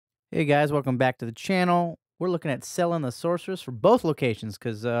Hey guys, welcome back to the channel. We're looking at Sellen the Sorceress for both locations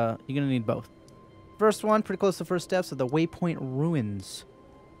because you're going to need both. First one, pretty close to the first steps of the Waypoint Ruins.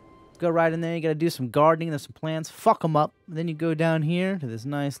 Go right in there, you got to do some gardening, there's some plants, fuck them up. Then you go down here to this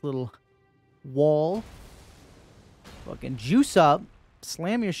nice little wall. Fucking juice up,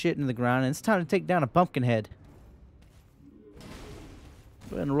 slam your shit into the ground, and it's time to take down a pumpkin head.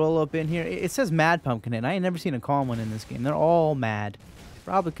 Go ahead and roll up in here. It says Mad Pumpkinhead. I ain't never seen a calm one in this game. They're all mad.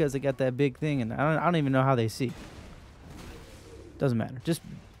 Probably because they got that big thing, and I don't even know how they see. Doesn't matter. Just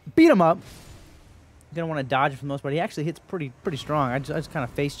beat him up. You don't want to dodge it for the most part. He actually hits pretty strong. I just kind of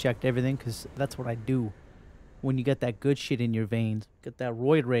face-checked everything because that's what I do when you get that good shit in your veins. Get that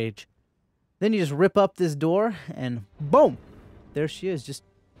roid rage. Then you just rip up this door, and boom! There she is, just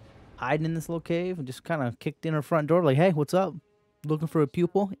hiding in this little cave, and just kind of kicked in her front door like, hey, what's up? Looking for a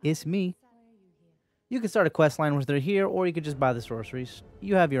pupil? It's me. You can start a quest line with her here, or you could just buy the sorceries.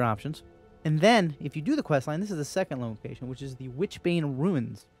 You have your options. And then, if you do the quest line, this is the second location, which is the Witchbane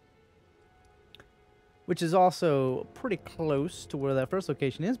Ruins. Which is also pretty close to where that first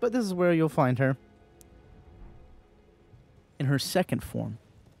location is, but this is where you'll find her. In her second form.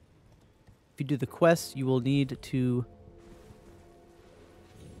 If you do the quest, you will need to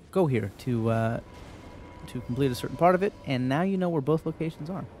go here to complete a certain part of it, and now you know where both locations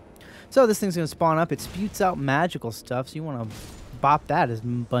are. So this thing's going to spawn up. It spewts out magical stuff, so you want to bop that as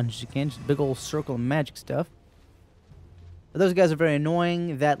much as you can. Just a big old circle of magic stuff. But those guys are very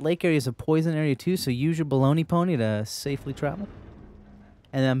annoying. That lake area is a poison area too, so use your baloney pony to safely travel.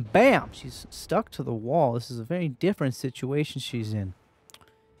 And then bam! She's stuck to the wall. This is a very different situation she's in.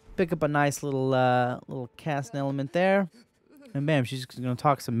 Pick up a nice little cast element there. And bam, she's going to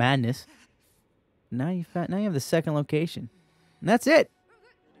talk some madness. Now you have the second location. And that's it.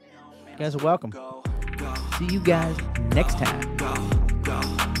 You guys are welcome. See you guys next time.